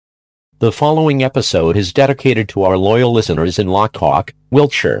The following episode is dedicated to our loyal listeners in Lockhawk,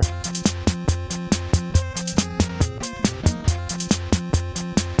 Wiltshire.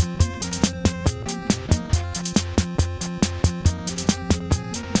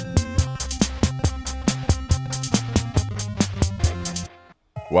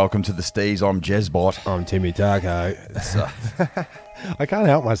 Welcome to the Stees. I'm Jezbot. I'm Timmy Taco. I can't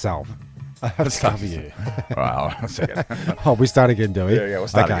help myself. I have to cover you. Wow, hold on a second. Oh, we start again, do we? Yeah, we'll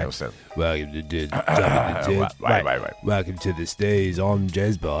start again. Welcome to Wait. Welcome to the Stees. I'm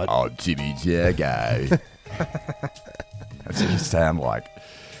Jezbot. Oh, Timmy Taco. That's what you sound like.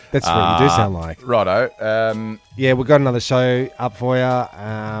 That's what you do sound like. Righto. Yeah, we've got another show up for you.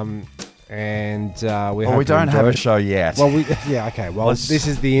 And we hope we don't you have enjoy a it. show yet. Well, okay. Well, this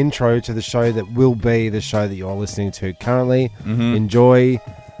is the intro to the show that will be the show that you're listening to currently. Mm-hmm. Enjoy.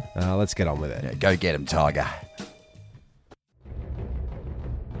 Let's get on with it. Yeah, go get him, Tiger.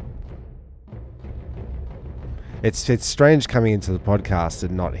 It's strange coming into the podcast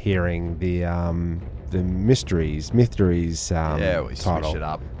and not hearing the mysteries Yeah, we title. switch it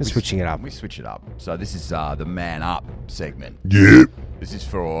up. We're switching it up. We switch it up. So this is the Man Up segment. Yep. This is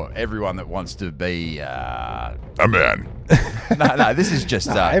for everyone that wants to be... A man. No, this is just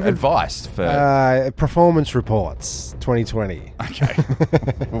advice for... Performance reports 2020. Okay.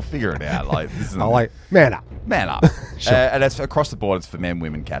 We'll figure it out. This is man up. Man Up. Sure. And that's across the board. It's for men,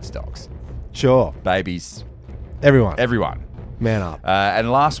 women, cats, dogs. Sure. Babies. Everyone. Man up.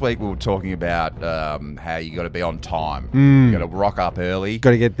 And last week we were talking about how you got to be on time. You got to rock up early. Got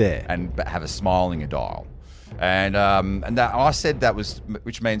to get there. And have a smile in your dial. And that, I said that was,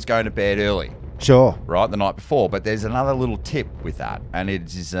 which means going to bed early. Sure. Right, the night before. But there's another little tip with that, and it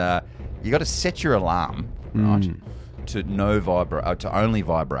is you got to set your alarm right to to only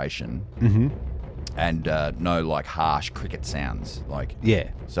vibration, and no harsh cricket sounds. Yeah.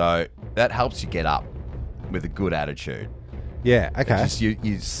 So that helps you get up with a good attitude. Yeah. Okay. Just you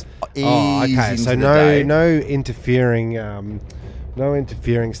ease okay. So into the day. no interfering. No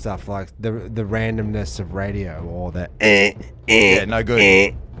interfering stuff like the randomness of radio or the Yeah, no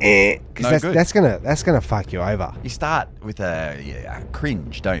good. because that's gonna fuck you over. You start with a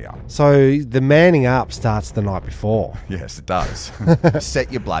cringe, don't you? So the manning up starts the night before Yes, it does.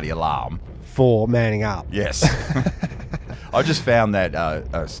 Set your bloody alarm. for manning up. Yes. I just found that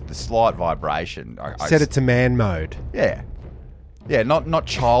the slight vibration. Set it to man mode. Yeah. Yeah, not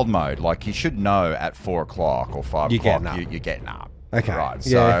child mode. Like, you should know at 4 o'clock or 5 You're o'clock getting up. you're getting up. Okay. Right.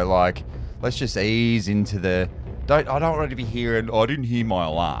 Yeah. So, let's just ease into the... I don't want to be hearing, I didn't hear my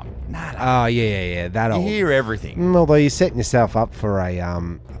alarm. Nah. Oh yeah. That You old. hear everything. Although you're setting yourself up for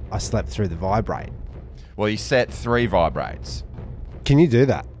I slept through the vibrate. Well, you set 3 vibrates. Can you do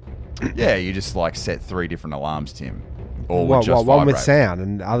that? Yeah, you just, set 3 different alarms, Tim. Or One with just with vibrate. sound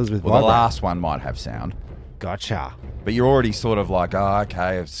and others with Well, the vibrate. last one might have sound. Gotcha. But you're already sort of like, oh,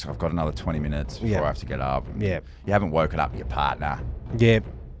 okay, I've got another 20 minutes before Yeah. I have to get up. Yeah. You haven't woken up your partner Yeah.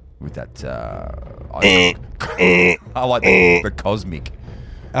 with that... I like the cosmic.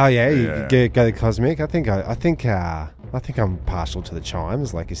 Oh yeah, Yeah. you go the cosmic. I think I'm partial to the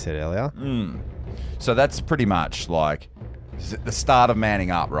chimes, like you said earlier. So that's pretty much like the start of manning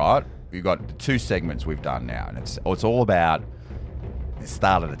up, right? We've got the 2 segments we've done now, and it's all about the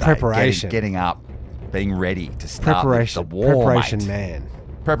start of the day. Preparation. Getting up, being ready to start the war, Preparation, mate. man.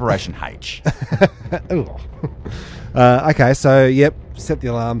 Preparation H. Ooh. Okay, so yep, set the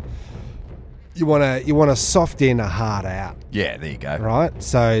alarm. You wanna soft in, a hard out, Yeah, there you go. right?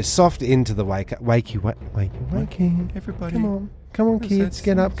 So soft into the wakey. Everybody. Come on, kids,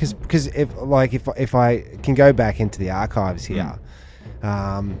 get up. Because if I can go back into the archives here,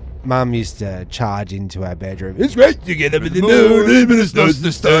 Mum used to charge into our bedroom. It's great to get up in the morning, but it's nice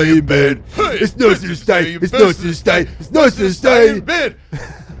to stay in bed. It's nice to stay. It's nice to stay. It's nice to stay in bed.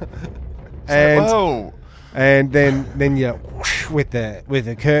 And Oh. and then you whoosh with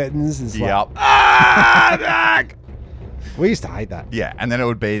the curtains. It's Yep. like, we used to hate that. Yeah, and then it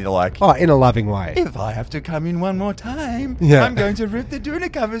would be like, Oh, in a loving way. if I have to come in one more time, Yeah. I'm going to rip the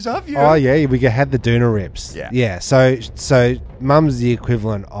doona covers off you. Oh yeah, we had the doona rips. Yeah. yeah. So Mum's the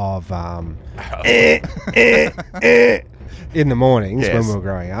equivalent of in the mornings Yes. when we were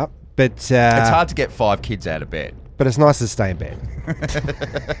growing up. But It's hard to get 5 kids out of bed. But it's nice to stay in bed.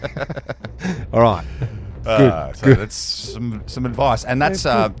 All right. So good. that's some advice, and that's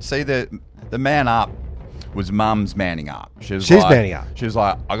see the man up was Mum's manning up. She's manning up. She was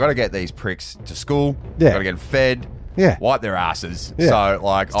like, I got to get these pricks to school. Yeah. Got to get them fed. Yeah. Wipe their asses. Yeah. So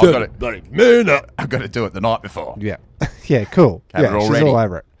I've got to Bloody man up. I've got to do it the night before. Yeah. Yeah. Cool. Have yeah. it all She's ready. all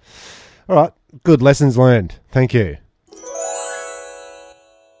over it. All right. Good lessons learned. Thank you.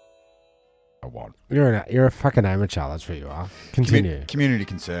 I want. You're a fucking amateur. That's what you are. Continue. Community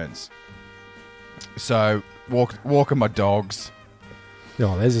concerns. So walking my dogs.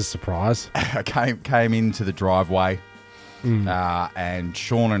 Oh, there's a surprise. I came into the driveway, and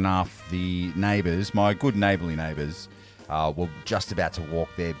sure enough, the neighbours, my good neighbourly neighbours, were just about to walk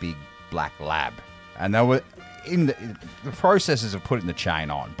their big black lab, and they were in the processes of putting the chain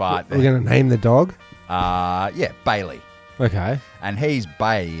on. But We're going to name the dog? Bailey, Okay. and he's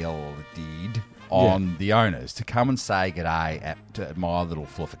bailed on the owners to come and say g'day to my little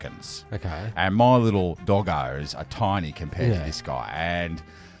flufferkins. Okay. And my little doggos are tiny compared to Yeah. this guy. And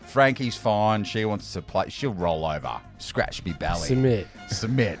Frankie's fine. She wants to play. She'll roll over, scratch me belly.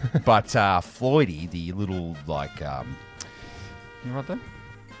 Submit. But Floydie, the little, like, you right there?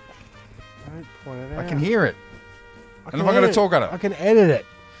 Don't point it I can hear it. I And if I'm going to talk on I it. can edit it.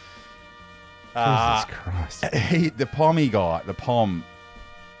 Uh, Jesus Christ. the pom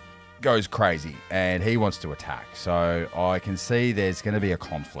goes crazy and he wants to attack. So I can see there's going to be a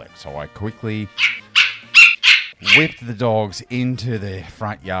conflict. So I quickly whipped the dogs into the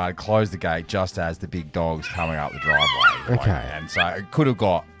front yard, closed the gate just as the big dog's coming up the driveway. Okay. And so it could have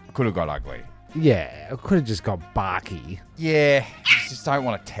got ugly. Yeah, it could have just got barky. Yeah, you just don't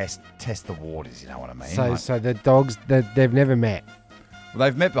want to test the waters, you know what I mean? So the dogs, they've never met. Well,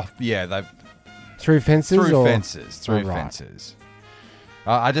 they've met, they've Through fences? through or? fences. Oh, right. Fences.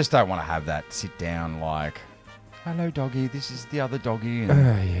 I just don't want to have that sit down like, hello, doggy, this is the other doggy. And,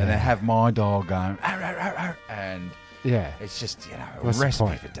 yeah. and then have my dog going, "Arr, arr, arr, arr," and Yeah. it's just, a What's the recipe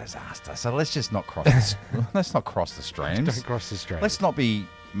point? for disaster. So let's just not cross let's not cross the streams. Don't cross the street. Let's not be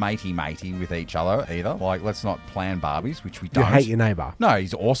matey with each other either. Like, let's not plan Barbies, which we You don't. hate your neighbour. No,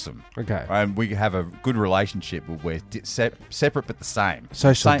 he's awesome. Okay. And we have a good relationship, but we're separate but the same.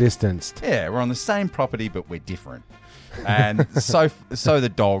 Social Same- distanced. Yeah, we're on the same property, but we're different. And so the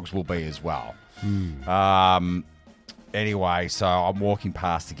dogs will be as well. Anyway, so I'm walking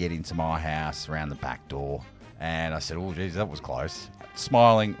past to get into my house around the back door, and I said, oh, geez, that was close.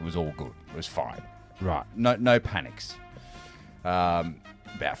 Smiling, it was all good. It was fine. Right. No panics.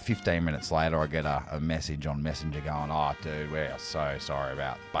 About 15 minutes later, I get a message on Messenger going, oh, dude, we're so sorry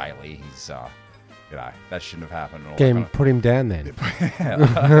about Bailey. He's, that shouldn't have happened. And all that kind Put him down then.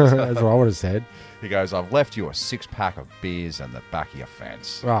 That's what I would have said. He goes, I've left you a 6-pack of beers in the back of your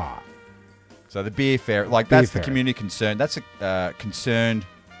fence. Ah. So the beer fair, Beer that's the fair. community concern. That's a concerned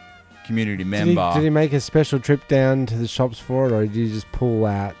community member. Did he make a special trip down to the shops for it, or did he just pull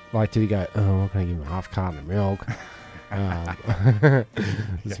out? Like, did he go, oh, I'm going to give him a half carton of milk?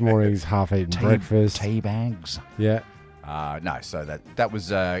 This morning's half-eaten breakfast. Tea bags. Yeah. No, so that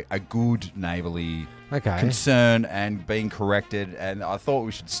was a good neighbourly Okay. concern and being corrected. And I thought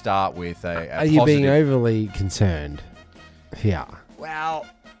we should start with a Are you being positive- overly concerned? Yeah. Well,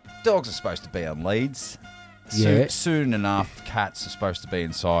 dogs are supposed to be on leads. Yeah. Soon enough, cats are supposed to be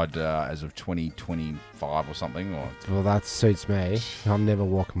inside as of 2025 or something. Or Well, that suits me. I'm never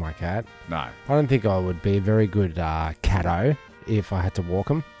walking my cat. no. I don't think I would be a very good catto if I had to walk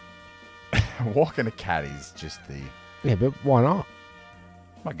him. Walking a cat is just Yeah, but why not?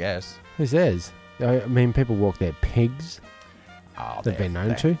 I guess. Who says? I mean, people walk their pigs. Oh, They've been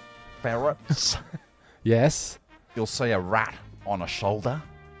known to. Ferrets. Yes. You'll see a rat on a shoulder.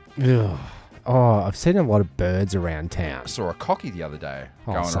 Ugh. Oh, I've seen a lot of birds around town. I saw a cocky the other day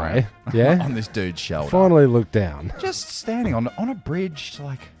I'll going say. around Yeah? on this dude's shoulder. Finally looked down. Just standing on a bridge,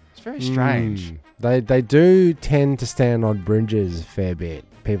 like, it's very strange. They do tend to stand on bridges a fair bit.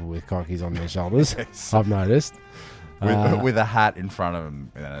 People with cockies on their shoulders. Yes. I've noticed. With a hat in front of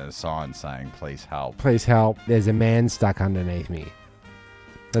him and a sign saying, please help. Please help. There's a man stuck underneath me.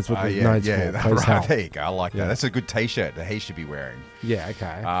 That's what the note's for. Please right, help. there you go. I like Yeah. that. That's a good T-shirt that he should be wearing. Yeah,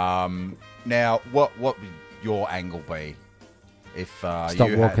 okay. Now, what would your angle be if Stop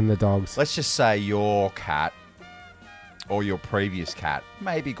you walking had, the dogs. let's just say your cat or your previous cat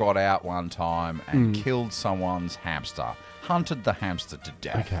maybe got out one time and killed someone's hamster, hunted the hamster to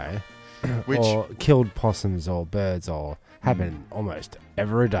death. Okay. Which Or killed possums or birds or happen almost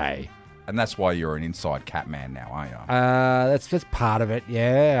every day. and that's why you're an inside cat man now, aren't you? That's just part of it,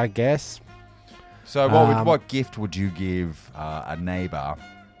 yeah, I guess. So what gift would you give a neighbour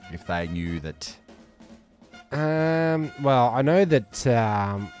if they knew that? Well, I know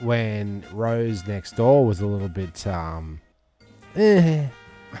that when Rose next door was a little bit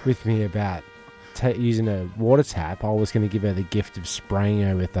with me about using a water tap, I was going to give her the gift of spraying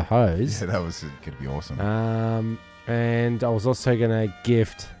her with the hose. Yeah, that was going to be awesome. And I was also going to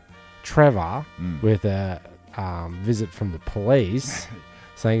gift Trevor Mm. with a visit from the police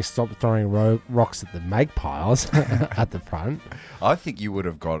saying stop throwing rocks at the magpies at the front. I think you would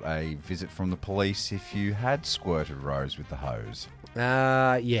have got a visit from the police if you had squirted Rose with the hose.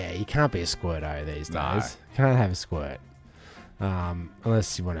 Yeah, you can't be a squirto these No. days. Can't have a squirt,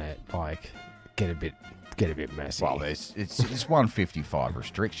 unless you want to like get a bit messy. Well, it's 155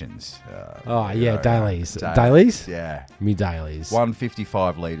 restrictions. dailies. Dailies? Yeah. Me dailies.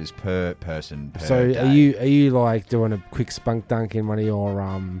 155 litres per person per So day. are you like doing a quick spunk dunk in one of your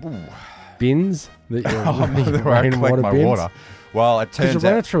bins that you're Where I rainwater collect my bins? water. Well, it Because you turns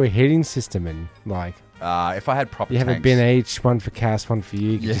run it out through a heating system and like if I had proper you have tanks, a bin each, one for Cass, one for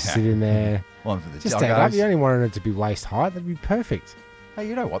you. You can just Yeah. sit in there. one for the Just stand up. joggos. You only wanted it to be waist height. That'd be perfect. Hey,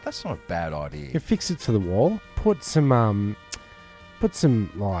 you know what? That's not a bad idea. You fix it to the wall. Put some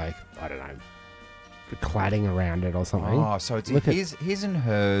like I don't know, cladding around it or something. Oh, so it's Look at- his and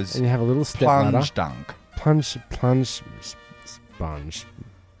hers And you have a little step ladder. plunge dunk. Plunge, sponge.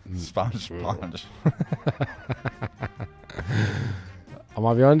 Sponge plunge. I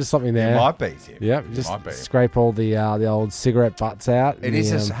might be onto something It there. might be, Tim. Yep, It just might be. scrape all the old cigarette butts out. It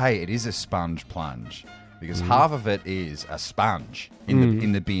is it is a sponge plunge because half of it is a sponge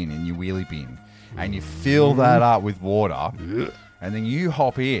in the bin, in your wheelie bin, and you fill that up with water, and then you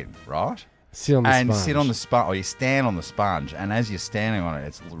hop in, right? sit on the And sponge. sit on the sponge, or you stand on the sponge, and as you're standing on it,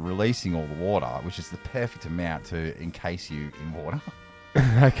 it's releasing all the water, which is the perfect amount to encase you in water.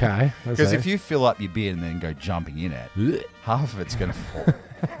 Okay. Because if you fill up your bin and then go jumping in it, half of it's going to fall.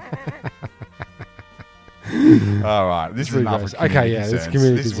 All right, this is Pretty enough. gross. Of community Okay, yeah, this concerns.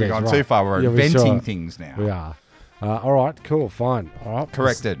 community We've concerns, gone right. too far. We're Yeah, we inventing sure. things now. we are. All right, cool, fine. All right,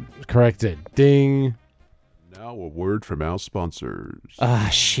 Corrected. Corrected. Ding. Now a word from our sponsors. Ah,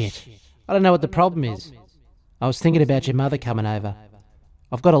 shit. I don't know what the problem is. I was thinking about your mother coming over.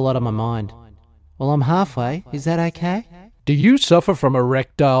 I've got a lot on my mind. Well, I'm halfway. Is that okay? Do you suffer from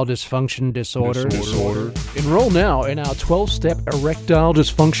erectile dysfunction disorder? Enroll now in our 12-step erectile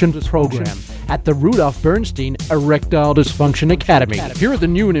dysfunction program at the Rudolph Bernstein Erectile Dysfunction Academy. Here at the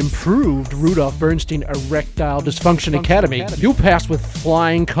new and improved Rudolph Bernstein Erectile Dysfunction Academy, you'll pass with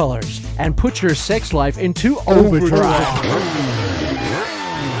flying colors and put your sex life into overdrive.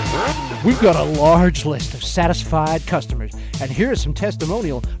 We've got a large list of satisfied customers, and here's some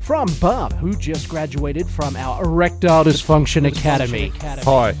testimonial from Bob, who just graduated from our Erectile Dysfunction Academy.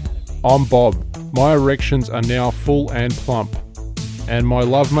 Hi, I'm Bob. My erections are now full and plump, and my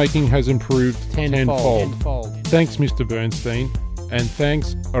lovemaking has improved tenfold. Thanks, Mr. Bernstein, and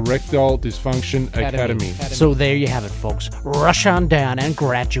thanks, Erectile Dysfunction Academy. So there you have it, folks. Rush on down and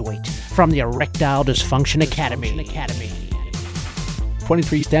graduate from the Erectile Dysfunction Academy.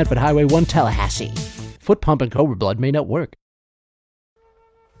 23 Stanford Highway 1, Tallahassee. Foot pump and cobra blood may not work.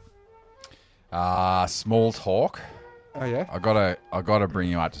 Small talk. Oh yeah. I gotta bring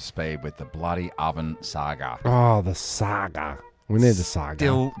you up to speed with the bloody oven saga. Oh, the saga. We need the saga.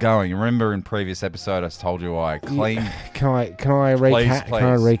 Still going. Remember in previous episode I told you I cleaned. Can I recap? Please. Can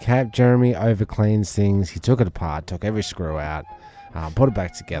I recap? Jeremy overcleans things. He took it apart, took every screw out, put it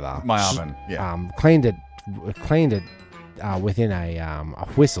back together. My oven, yeah. Cleaned it within a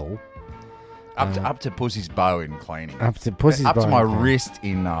whistle. Up to Pussy's bow in cleaning. Up to Pussy's Up to bow my in cleaning. wrist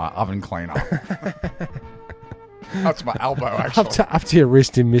in oven cleaner. Up to my elbow, actually. Up to your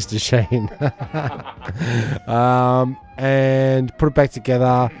wrist in Mr. Shane. And put it back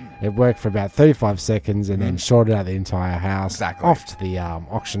together. It worked for about 35 seconds and then shorted out the entire house. Exactly. Off to the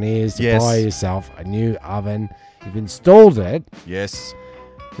auctioneers to Yes. buy yourself a new oven. You've installed it. Yes.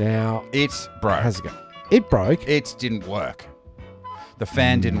 Now, It broke. how's it go? It broke. It didn't work. The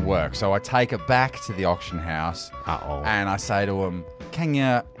fan didn't work. So I take it back to the auction house Uh-oh. and I say to him, can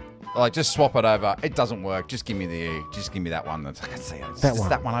you just swap it over? It doesn't work. Just give me that one. That's, I can see it. It's That just one.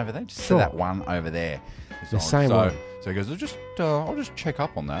 that one over there. Just Sure. that one over there. The same one. So he goes, I'll just check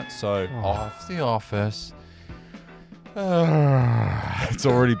up on that. So off the office. It's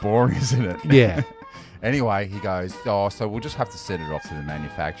already boring, isn't it? Yeah. Anyway, he goes, so we'll just have to send it off to the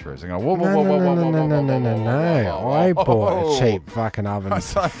manufacturers. I go, whoa, No. I bought a cheap fucking oven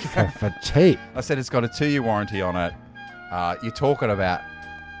It's like- for cheap. I said it's got a 2-year warranty on it. You're talking about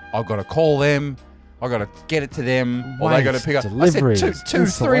I've got to call them, I've got to get it to them, or they got to Waste, pick up. deliveries, I said 3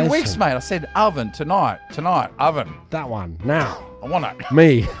 installation. weeks, mate. I said oven tonight, oven. That one. Now. I want it.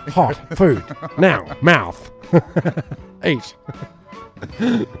 Me. Hot. Food. Now. Mouth. Eat.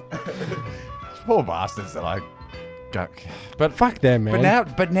 Poor bastards that I go. But Fuck them,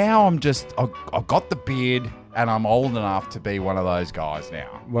 man. But now I'm just I've got the beard and I'm old enough to be one of those guys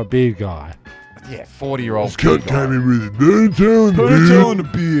now. What big guy? Yeah, 40-year-old Cut beard guy. came in with a burn tail and Put it on the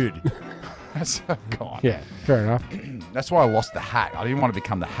beard. God. Yeah, fair enough. That's why I lost the hat. I didn't want to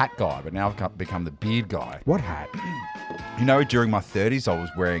become the hat guy, but now I've become the beard guy. What hat? You know, during my 30s, I was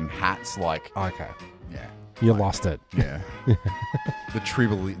wearing hats like, Okay. yeah, You lost it. yeah. The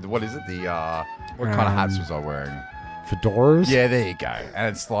tribal, what is it? What kind of hats was I wearing? Fedoras? Yeah, there you go. And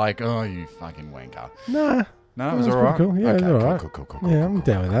it's like, oh, you fucking wanker. Nah. No, it was That's all right. pretty cool. Yeah, it was all right. Cool. Yeah, I'm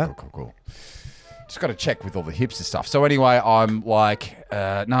down with that. Cool. Just got to check with all the hipster stuff. So anyway, I'm like,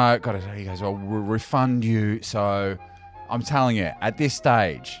 no, got to. He goes, well, we'll refund you. So I'm telling you, at this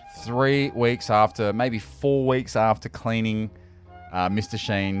stage, 3 weeks after, maybe 4 weeks after cleaning Mr.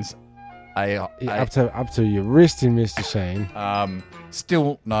 Sheen's, Up to your wrist in Mr. Sheen.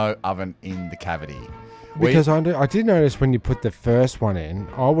 still no oven in the cavity. Because I did notice when you put the first one in,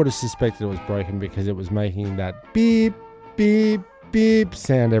 I would have suspected it was broken because it was making that beep, beep, beep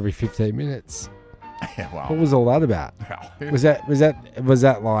sound every 15 minutes. Yeah, well, What was all that about? well, Was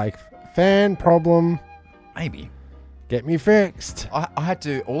that like fan problem? maybe. Get me fixed. I had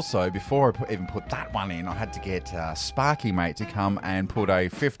to also, before I even put that one in, I had to get Sparky, mate, to come and put a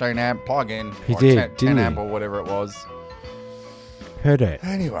 15 amp plug in. He or did, 10 didn't he? amp or whatever it was. Heard it.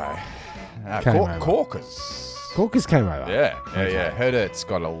 Anyway, Came over. Corkers. Corkers came over. Yeah. Heard it's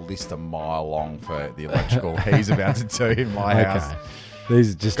got a list a mile long for the electrical he's about to do in my house.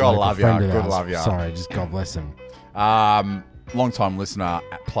 These are just God like love a friend ya, of good ours. love ya. Sorry, just God bless him. Long-time listener,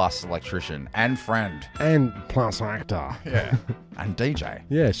 plus electrician and friend. And plus actor. Yeah. And DJ.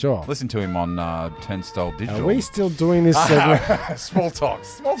 Yeah, sure. Listen to him on Turnstile Digital. Are we still doing this segment? Small talk.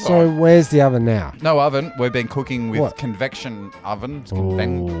 So where's the oven now? No oven. We've been cooking with What? convection oven. Ooh.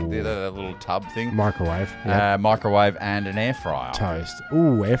 The little tub thing. Microwave. Yeah. Microwave and an air fryer. Toast.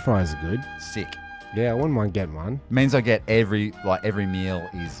 Ooh, air fryers are good. Sick. Yeah, I wouldn't mind getting one. Means I get every meal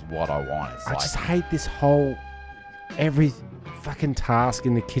is what I want. It's I like, just hate this whole every fucking task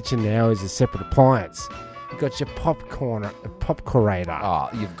in the kitchen now is a separate appliance. You got your popcornator.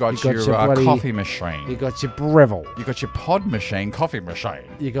 you've got You got your, your bloody- coffee machine. You got your Breville. You got your pod machine, coffee machine.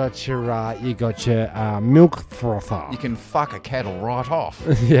 You got your milk frother. You can fuck a kettle right off.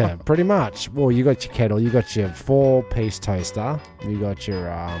 Yeah, pretty much. Well, you got your kettle. You got your 4-piece toaster. You got your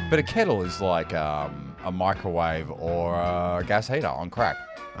But a kettle is like a microwave or a gas heater on crack.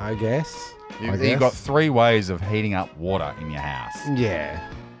 I guess. You've got 3 ways of heating up water in your house. Yeah.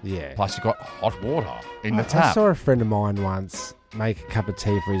 Yeah. Plus, you've got hot water in the I tap. saw a friend of mine once make a cup of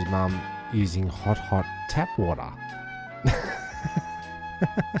tea for his mum using hot tap water.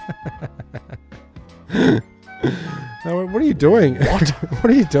 I went, what are you doing? What? What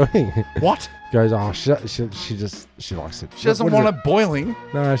are you doing? What? Goes, oh, she likes it. She doesn't want it boiling.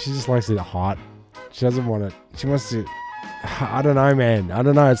 No, she just likes it hot. She doesn't want it. She wants to. I don't know, man. I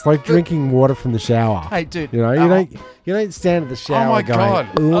don't know. It's like drinking water from the shower. Hey, dude. You know, you don't stand at the shower. Oh my going,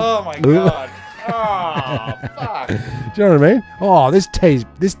 god. "Ooh, Oh my ooh." god. Oh, fuck. Do you know what I mean? Oh, this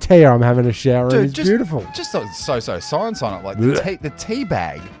tea I'm having a shower in is beautiful. Just so science on it. Like the tea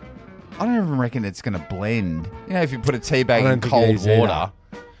bag, I don't even reckon it's going to blend. You know, if you put a tea bag I in don't think it cold is either. water,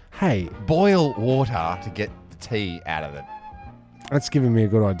 Hey, boil water to get the tea out of it. that's giving me a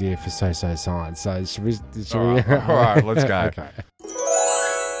good idea for so science. So should we? All right, let's go. Okay.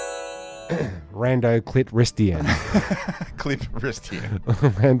 Rando clip wristian. Clip wristian.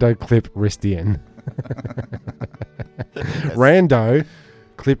 Rando clip wristian. Rando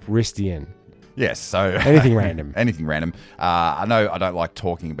clip wristian. Yes, so... Anything random. Anything random. I know I don't like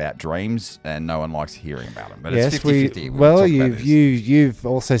talking about dreams, and no one likes hearing about them. But Yes, it's 50-50. well, you've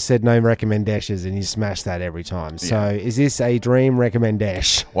also said no recommendations, and you smash that every time. So, is this a dream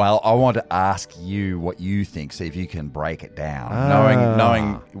recommendation? Well, I want to ask you what you think, see if you can break it down.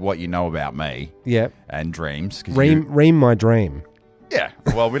 Knowing what you know about me Yep. and dreams. 'cause Ream my dream. yeah,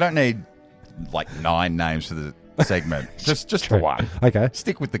 well, we don't need like 9 names for the segment. just the True. one. Okay.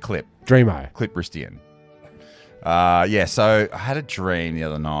 Stick with the clip. Dreamo. Clip Ristian. So I had a dream the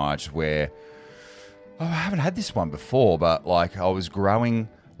other night where I haven't had this one before, but like I was growing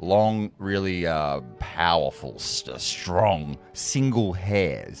long, really powerful, strong, single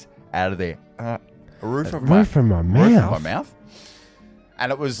hairs out of the roof of my mouth.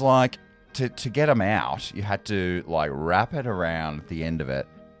 And it was like to get them out, you had to like wrap it around the end of it,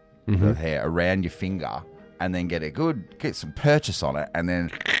 the hair around your finger, and then get some purchase on it, and then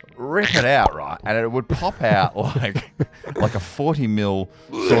rip it out, right? And it would pop out like a 40 mil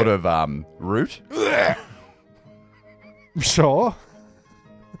sort of root. Sure.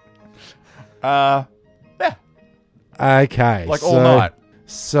 Yeah, Okay. like all night.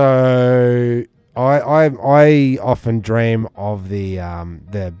 So I often dream of the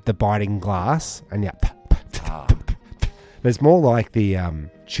biting glass, and yeah, but it's more like the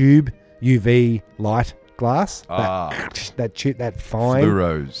tube UV light glass. Ah. That fine.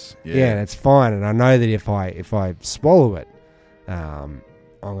 Fluoros. Yeah, and it's fine. And I know that if I swallow it, I'm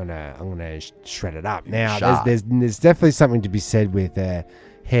gonna shred it up. Now, Sharp. there's definitely something to be said with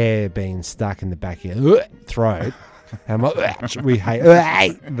hair being stuck in the back of your throat. And I'm like, we hate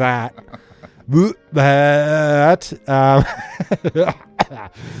that.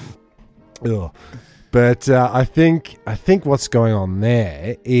 Ugh. But I think what's going on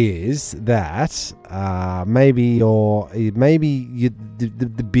there is that maybe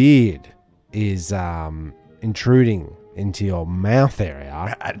the beard is intruding into your mouth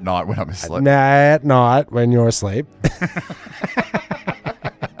area At night when I'm asleep. at night when you're asleep.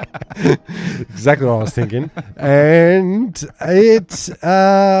 Exactly what I was thinking, and it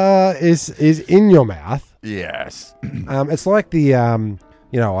is in your mouth. Yes. It's like the I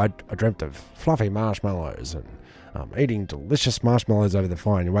dreamt of fluffy marshmallows and eating delicious marshmallows over the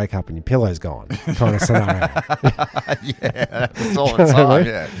fire, and you wake up and your pillow's gone, kind of scenario. Yeah, that's all the time.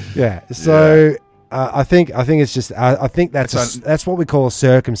 Yeah. Yeah. So I think it's just I think that's what we call a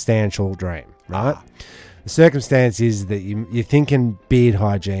circumstantial dream, right? The circumstance is that you're thinking beard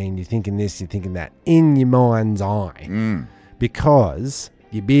hygiene, you're thinking this, you're thinking that in your mind's eye, because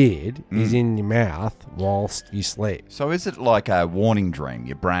your beard is in your mouth whilst you sleep. So is it like a warning dream?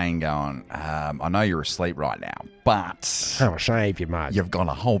 Your brain going, I know you're asleep right now, but Have a shave, you mate. you've got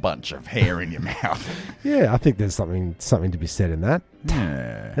a whole bunch of hair in your mouth. Yeah, I think there's something to be said in that.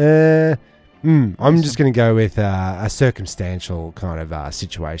 Yeah. I'm just going to go with a circumstantial kind of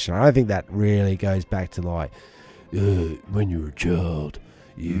situation. I don't think that really goes back to like when you were a child,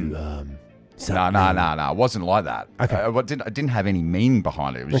 you No. It wasn't like that. Okay. It didn't have any meaning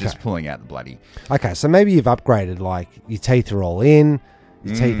behind it. It was just pulling out the bloody... Okay, so maybe you've upgraded. Like your teeth are all in.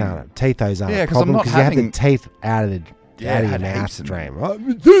 Your teeth aren't a Yeah, 'cause I'm problem not because you have having- the teeth out of the out of your had mouth heaps of dream.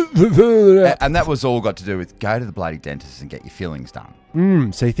 And that was all got to do with go to the bloody dentist and get your fillings done.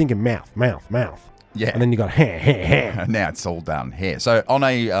 So you're thinking mouth, Yeah. and then you got hair. Now it's all down here. So on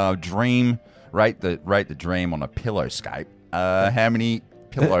a dream, rate the dream on a pillowscape. How many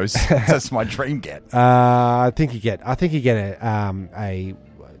pillows does my dream get? I think you get a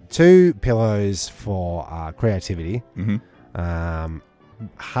 2 pillows for creativity,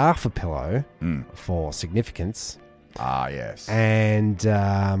 half a pillow for significance, Yes. and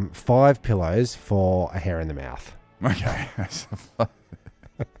 5 pillows for a hair in the mouth. Okay.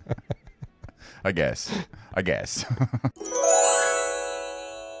 I guess.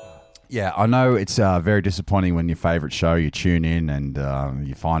 Yeah, I know it's very disappointing when your favourite show, you tune in and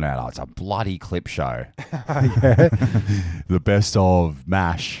you find out it's a bloody clip show. The best of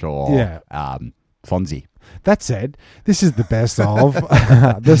MASH or Fonzie. That said, this is the best of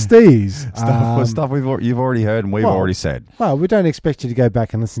the Stees. Stuff you've already heard and we've already said. Well, we don't expect you to go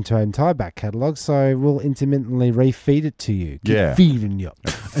back and listen to our entire back catalogue, so we'll intermittently refeed it to you. Keep feeding you.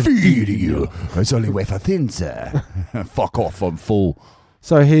 Feeding you. It's only wafer thin, sir. Fuck off, I'm full.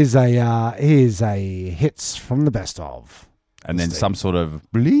 So here's a hits from the best of. And then some sort of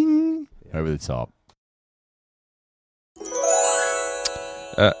bling over the top.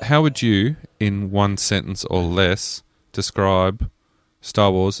 How would you, in one sentence or less, describe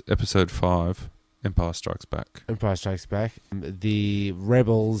Star Wars Episode 5, Empire Strikes Back? Empire Strikes Back. The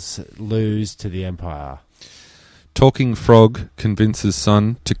rebels lose to the Empire. Talking frog convinces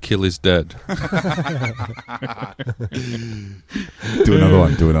son to kill his dad. Do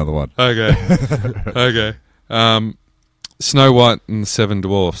another one. Okay. Snow White and the Seven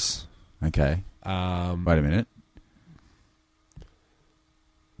Dwarfs. Okay. Wait a minute.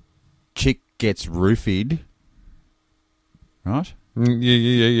 Chick gets roofied. Right?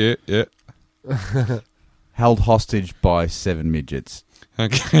 Yeah. Held hostage by 7 midgets.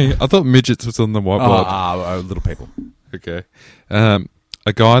 Okay. I thought midgets was on the whiteboard. Little people. Okay.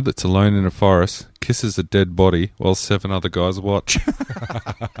 A guy that's alone in a forest kisses a dead body while 7 other guys watch.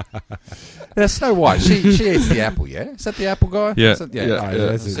 Yeah, Snow White. She eats the apple, yeah? Is that the apple guy? Yeah. So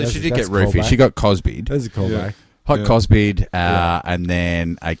That's she did get a roofied. callback. She got Cosby'd. There's a callback. Hot Cosby'd, and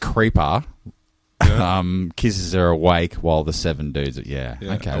then a creeper kisses her awake while the 7 dudes... Yeah.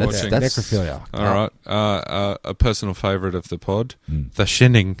 Okay. I'm That's watching. Necrophilia. All right. A personal favourite of the pod, The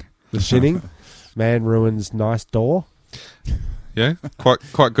Shinning. The Shinning. Man ruins nice door. Yeah,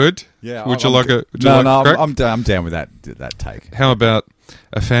 quite good. Yeah. Would you like a crack? I'm down with that take. How about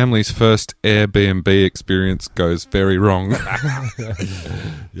a family's first Airbnb experience goes very wrong?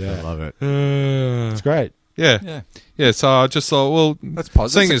 Yeah, I love it. It's great. Yeah. So I just thought, well, That's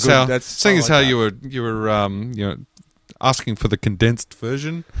positive. seeing as how you were asking for the condensed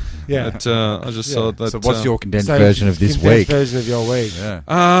version. Yeah. But I just saw that. So what's your condensed So, version of this condensed week? version of your week.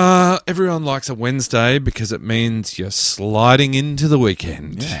 Yeah. Everyone likes a Wednesday because it means you're sliding into the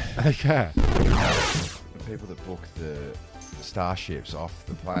weekend. Yeah. Okay. The people that book the starships off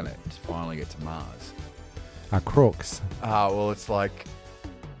the planet to finally get to Mars. Crooks. Well, it's like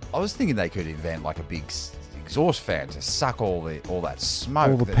I was thinking they could invent like a big exhaust fan to suck all that smoke.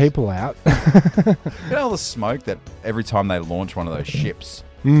 All the that's- people out. You know all the smoke that every time they launch one of those ships,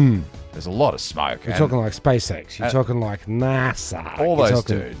 there's a lot of smoke. You're and, talking like SpaceX. You're talking like NASA. all You're those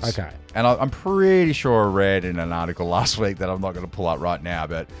talking- dudes. Okay. And I'm pretty sure I read in an article last week that I'm not going to pull up right now,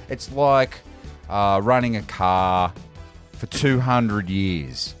 but it's like running a car for 200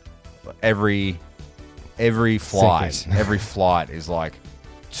 years. Every flight, Second. every flight is like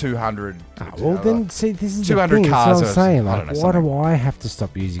 200. Well, then, see, this is 200 the thing. cars That's what I'm or- saying. I Like, don't know, why something. do I have to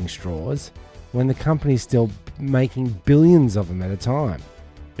stop using straws when the company's still making billions of them at a time?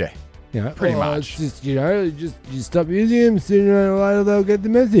 Yeah. You know, Pretty much. It's just, you stop using them, sooner or later they'll get the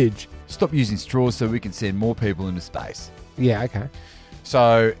message. Stop using straws so we can send more people into space. Yeah, okay.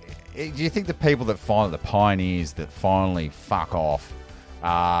 So, do you think the people that the pioneers that finally fuck off,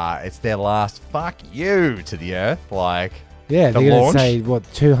 it's their last fuck you to the Earth? Like, Yeah, the they're going launch? to say, what,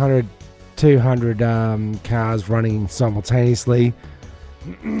 200 cars running simultaneously.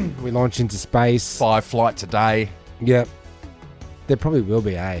 We launch into space. 5 flights a day. Yep. There probably will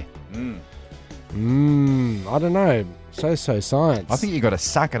be, eh? I don't know. So science. I think you got to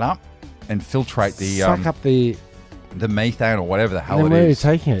suck it up and filtrate the suck up the. the methane or whatever the And hell then it where are you is.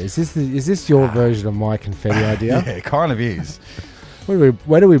 taking it? Is this your version of my confetti idea? Yeah, it kind of is.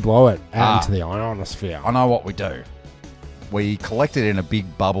 Where do we blow it out Ah. into the ionosphere? I know what we do. We collect it in a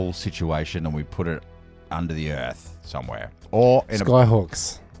big bubble situation and we put it under the earth somewhere, or in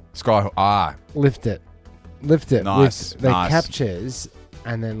Skyhooks. a sky. Lift it. Nice, That nice. captures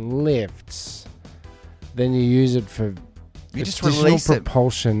and then lifts. Then you use it for You just additional release it.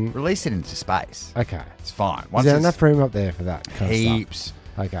 propulsion. Release it into space. Okay. It's fine. Is Once there it's enough room up there for that kind of heaps,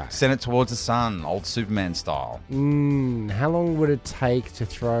 stuff? Okay. send it towards the sun, old Superman style. How long would it take to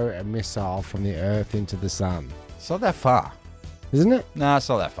throw a missile from the Earth into the sun? It's not that far. Isn't it? No, it's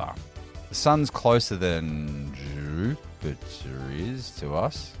not that far. The sun's closer than Jupiter is to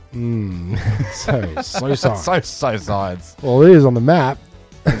us. So science. so science. Well, it is on the map.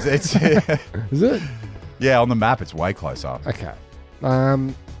 It's Is it? yeah, on the map it's way closer. Okay. How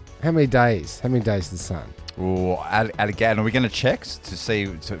many days? How many days to the sun? Ooh, at again, are we going to check to see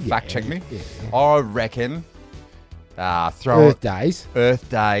to fact check me? Yeah. I reckon throw Earth days. Earth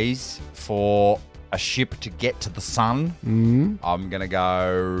days for a ship to get to the sun. I'm going to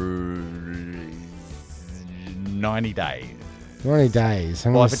go 90 days. 90 days.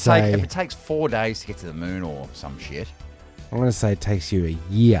 I'm Well, going if to say. it takes 4 days to get to the moon or some shit. I'm going to say it takes you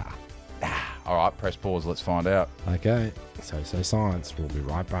a year. All right, press pause. Let's find out. Okay. So science. We'll be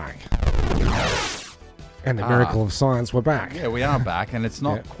right back. And the miracle of science, we're back. Yeah, we are back, and it's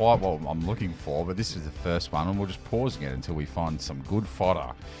not Yeah. quite what I'm looking for, but this is the first one, and we'll just pause again until we find some good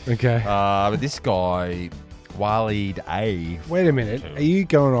fodder. Okay. But this guy, Waleed A. Wait a minute. Are you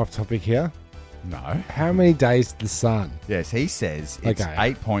going off topic here? No. How many days to the sun? Yes, he says it's Okay.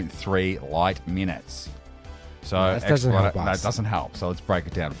 8.3 light minutes. So That doesn't help that us. doesn't help. So let's break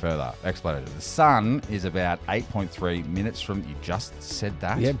it down further. Explanation. The sun is about 8.3 minutes from. You just said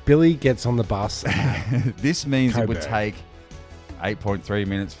that. Yeah, Billy gets on the bus. This means it would Coburn. take 8.3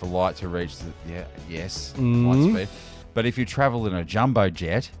 minutes for light to reach the Mm-hmm. light speed. But if you travel in a jumbo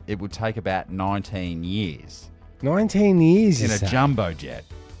jet, it would take about 19 years 19 years, you in a say? jumbo jet.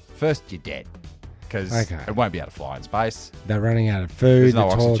 First, you're dead because Okay. it won't be able to fly in space. They're running out of food. There's The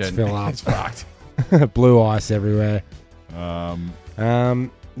no toilets oxygen. fill up. It's fucked. Blue ice everywhere. But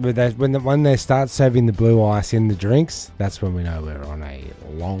when they start serving the blue ice in the drinks, that's when we know we're on a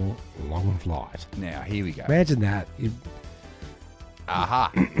long flight. Now here we go. Imagine that.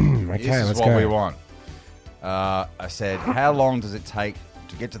 Aha. Okay, This is let's what go. we want. I said, how long does it take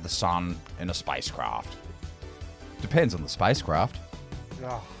to get to the sun in a spacecraft? Depends on the spacecraft.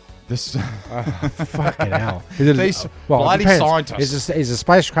 This Fucking hell. Is it These it bloody depends. scientists. Is a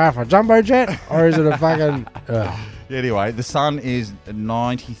spacecraft a jumbo jet or is it a fucking... Anyway, the sun is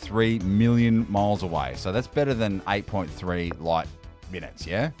 93 million miles away, so that's better than 8.3 light minutes.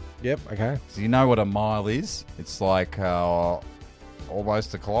 Yeah. Yep, okay. So you know what a mile is? It's like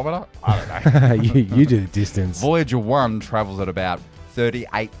almost a kilometre. I don't know. you do the distance. Voyager 1 travels at about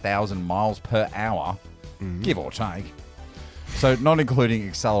 38,000 miles per hour, give or take. So, not including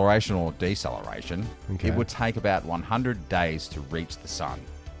acceleration or deceleration, Okay. it would take about 100 days to reach the sun.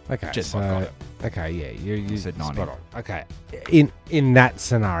 Okay, Just so got it. okay, yeah, you said 90. spot on. Okay, in that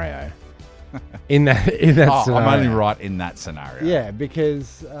scenario, in that scenario, I'm only right in that scenario. Yeah,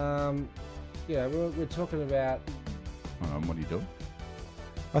 because we're talking about. What are you doing?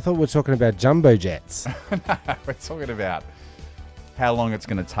 I thought we were talking about jumbo jets. We're talking about how long it's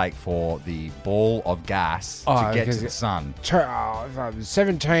going to take for the ball of gas to get to the sun.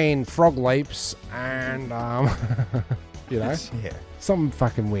 17 frog leaps and Yeah. something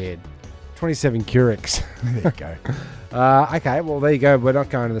fucking weird. 27 Keurigs. There you go. Okay, well there you go. We're not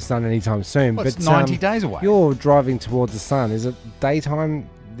going to the sun anytime soon. Well, but it's 90 days away. You're driving towards the sun. Is it daytime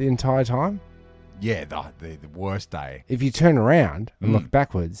the entire time? Yeah, the worst day. If you turn around and look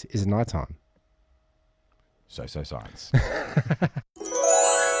backwards, is it nighttime? So science.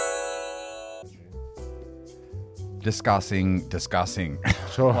 Discussing.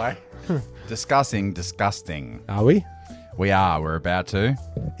 Sure. Why? Disgusting. Are we? We are. We're about to.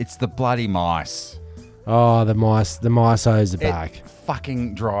 It's the bloody mice. Oh, the mice. The mice-os are It back.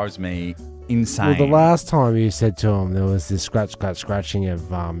 fucking drives me insane. Well, the last time you said to them there was this scratching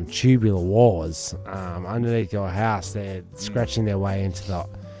of tubular wars underneath your house. They're scratching their way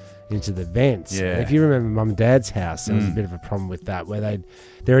into the vents. Yeah. If you remember Mum and Dad's house, there was a bit of a problem with that, where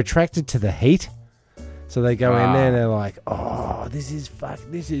they're attracted to the heat. So they go in there and they're like, "Oh, this is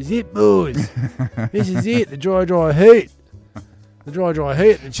it, boys. This is it. The dry heat. The dry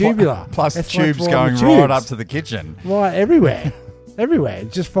heat. The tubular. Plus That's tubes what's going the right tubes. up to the kitchen. Right, everywhere. Everywhere.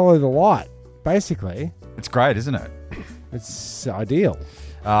 Just follow the light, basically. It's great, isn't it? It's ideal.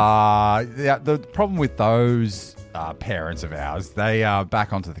 The problem with those parents of ours, they are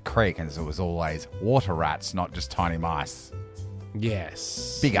back onto the creek, and it was always water rats, not just tiny mice.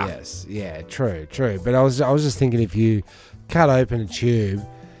 Yes. Bigger. Yes. Yeah, true. But I was just thinking, if you cut open a tube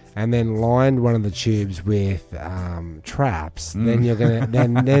and then lined one of the tubes with traps, then you're gonna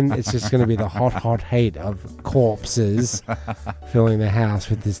then it's just gonna be the hot heat of corpses filling the house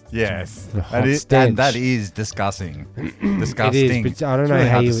with this the hot stench. that is disgusting. It is, but I don't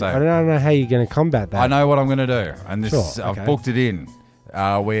know how you're going to combat that. I know what I'm going to do, and this Sure, I've okay. booked it in.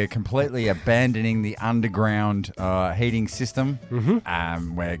 We're completely abandoning the underground heating system.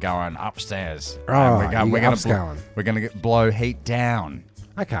 Mm-hmm. We're going upstairs. Oh, and you're upscaling. We're going to blow heat down.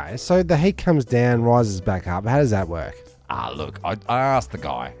 Okay, so the heat comes down, rises back up. How does that work? Look, I asked the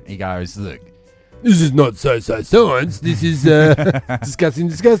guy. He goes, look. This is not so science. This is disgusting.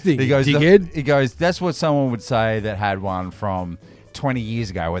 He goes, dickhead. that's what someone would say that had one from 20 years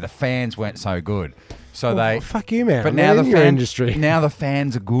ago where the fans weren't so good. So Fuck you, man. But I'm now not the in your industry. Now the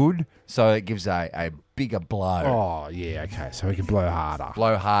fans are good, so it gives a bigger blow. Oh yeah, okay. So we can blow harder.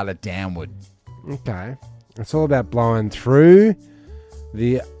 Blow harder downward. Okay, it's all about blowing through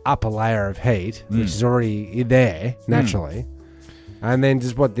the upper layer of heat, which is already there naturally, and then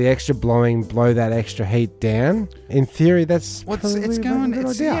just the extra blow that extra heat down. In theory, that's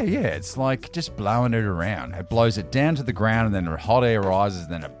Yeah. It's like just blowing it around. It blows it down to the ground, and then hot air rises,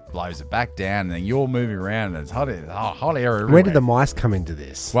 then it blows it back down, and then you're moving around, and it's hot air everywhere. Where did the mice come into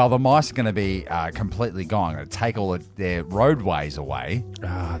this? Well, the mice are going to be completely gone. I'm going to take all of their roadways away,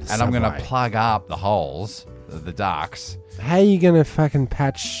 and I'm going to plug up the holes, the ducts. How are you going to fucking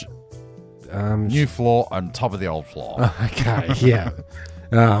patch? New floor on top of the old floor. Okay, yeah.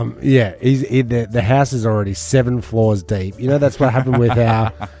 The house is already 7 floors deep. You know, that's what happened with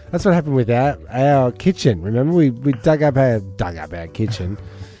our kitchen. Remember, we dug up our kitchen,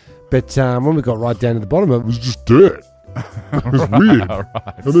 but when we got right down to the bottom of it, It was just dirt. It was weird.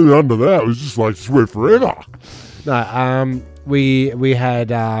 And then under that, it was just like, swear forever. no, we had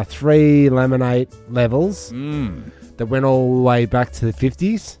 3 laminate levels that went all the way back to the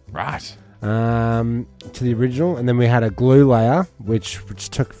 50s. Right. To the original, and then we had a glue layer, which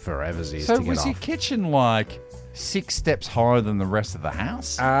took forever to get So off. was your kitchen like 6 steps higher than the rest of the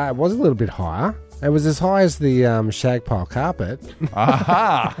house? It was a little bit higher. It was as high as the shag pile carpet.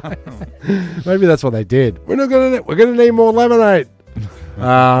 Aha! Maybe that's what they did. We're gonna need more laminate.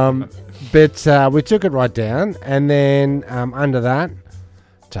 But we took it right down, and then under that,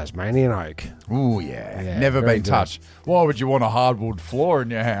 Tasmanian oak. Ooh, yeah. Yeah, Never very been good. touched. Why would you want a hardwood floor in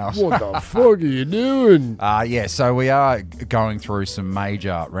your house? What the fuck are you doing? Yeah, so we are going through some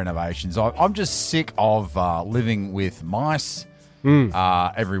major renovations. I'm just sick of living with mice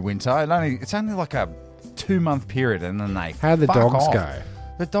every winter. It's only like a 2-month period, and then they How do the fuck dogs off. go?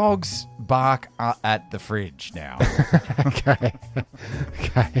 The dogs bark at the fridge now. Okay.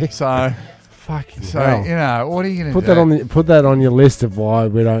 So Fucking hell. you know, what are you going to do? Put that on your list of why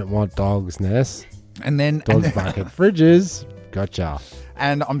we don't want dogs, Ness. And then Dogs bark at fridges. Gotcha.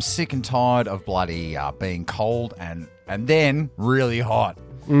 And I'm sick and tired of bloody being cold and then really hot.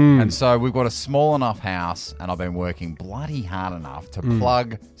 And so we've got a small enough house, and I've been working bloody hard enough to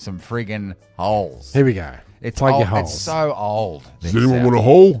plug some friggin' holes. Here we go. It's Plug old. your holes. It's so old. Does anyone want a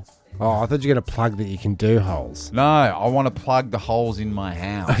hole? Oh, I thought you were going to plug that you can do holes. No, I want to plug the holes in my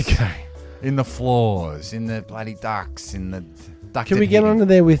house. Okay. In the floors, in the bloody ducts, in the ducted Can we get heating. under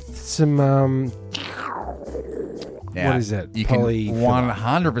there with some, Now, what is it? You can Polyfiller.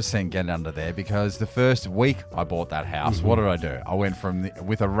 100% get under there because the first week I bought that house, what did I do? I went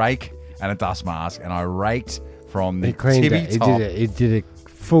with a rake and a dust mask, and I raked from the he cleaned tippy it. top. He did a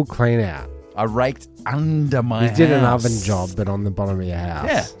full clean out. I raked under my house. He did an oven job, but on the bottom of your house.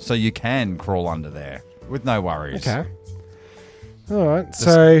 Yeah, so you can crawl under there with no worries. Okay. All right.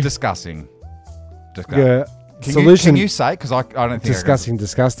 So, discussing. yeah, Can solution. you say? Because I don't think disgusting.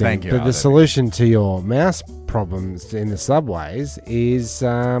 Thank you, But I the don't solution to your mouse problems in the subways is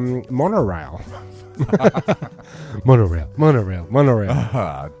monorail. monorail.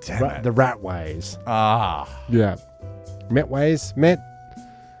 Oh, damn it. The rat-ways. Ah. Yeah. Metways?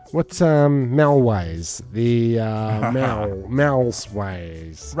 What's Melways? The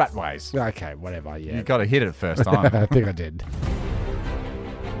Malsways. Ratways. Okay, whatever, yeah. You got to hit it first time. I think I did.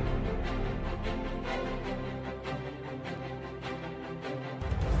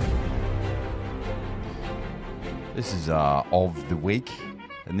 This is of the week,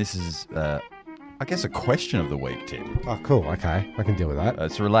 and this is, I guess, a question of the week, Tim. Oh, cool. Okay, I can deal with that.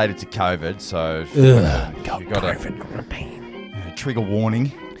 It's related to COVID, so you got a trigger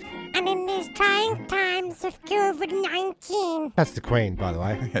warning. And in these trying times of COVID-19. That's the Queen, by the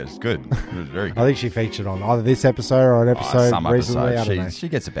way. Yeah, it's good. It was very I good. think she featured on either this episode or an episode Some recently. episode. I don't know. She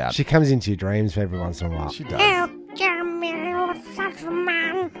gets about. She comes into your dreams every once in a while. She does. How dare me, you're such a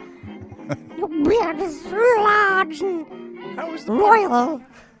man. Your beard is large and royal.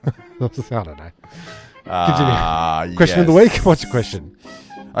 I don't know. Continue. Question of the yes. week? What's your question?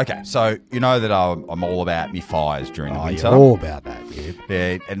 Okay, so you know that I'm all about me fires during the winter. You're all about that, dude.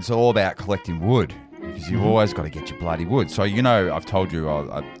 Yeah, and it's all about collecting wood because you've always got to get your bloody wood. So you know, I've told you,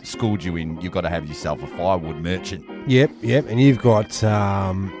 I schooled you in. You've got to have yourself a firewood merchant. Yep. And you've got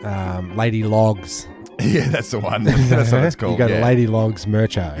Lady Logs. Yeah, that's the one. That's what it's called. You got yeah. a Lady Logs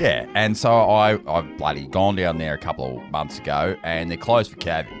Mercho. Yeah, and so I've bloody gone down there a couple of months ago, and they're closed for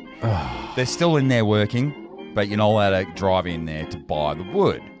COVID. They're still in there working, but you're not allowed to drive in there to buy the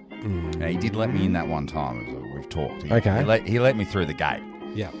wood. Now, he did let me in that one time. As we've talked. Okay. He let me through the gate.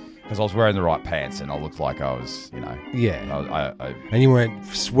 Yeah. Because I was wearing the right pants, and I looked like I was, Yeah. I And you weren't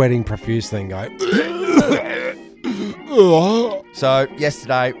sweating profusely and going. So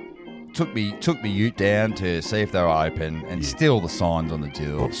yesterday, took me ute down to see if they were open, and still the signs on the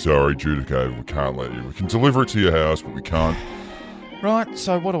door. I'm sorry, Judicated, we can't let you. We can deliver it to your house, but we can't. Right,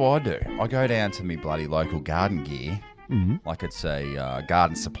 so what do? I go down to me bloody local garden gear, like it's a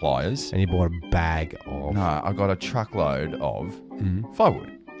garden suppliers. And you bought a bag of. No, I got a truckload of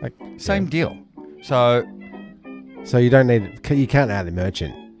firewood. Like, Same deal. So, So you don't need. You can't add the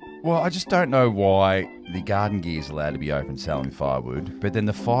merchant. well, I just don't know why the garden gear is allowed to be open selling firewood, but then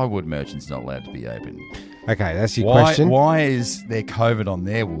the firewood merchant's not allowed to be open. Okay, that's your question. Why is there COVID on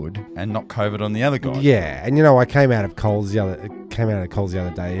their wood and not COVID on the other guy? Yeah, and I came out of Coles the other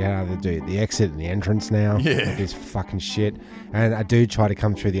day. You know, they do the exit and the entrance now. Yeah. Like this fucking shit. And a dude tried to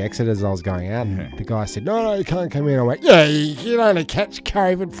come through the exit as I was going out, and the guy said, "No, you can't come in." I went, "Yeah, you can only catch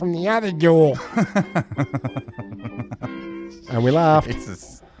COVID from the other door." And we laughed.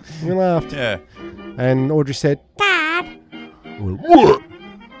 Jesus. We laughed. Yeah. And Audrey said, Dad, I went, what?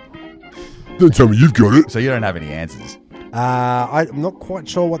 Don't tell me you've got it. So you don't have any answers. I'm not quite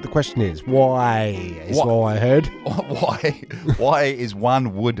sure what the question is. Why is What? all I heard. Why is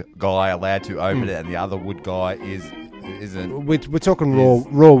one wood guy allowed to open it and the other wood guy isn't? We're talking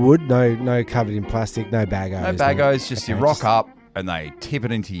raw wood, no covered in plastic, no bagos. No bagos, just you okay, rock up and they tip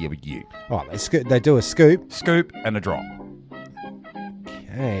it into your ute. Oh, they do a scoop. Scoop and a drop.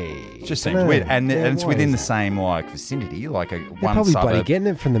 Hey, It just seems weird. And it's within the same vicinity, like They're one probably bloody suburb. getting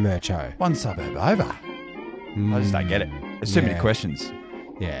it from the mercho. One suburb over. I just don't get it. There's too many Yeah. questions.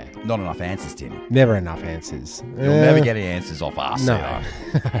 Yeah, Not enough answers, Tim. never enough answers. You'll never get any answers off us. No,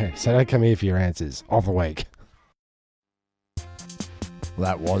 either. so don't come here for your answers. Of the week.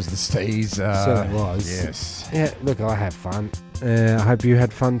 That was the Steez. So it was. Yes. Yeah, look, I had fun. I hope you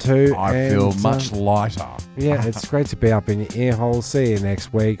had fun too. I feel and, much lighter. Yeah, it's great to be up in your ear hole. See you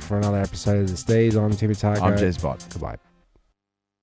next week for another episode of the Steez. I'm Timmy Taco. I'm Jez Bot. Goodbye.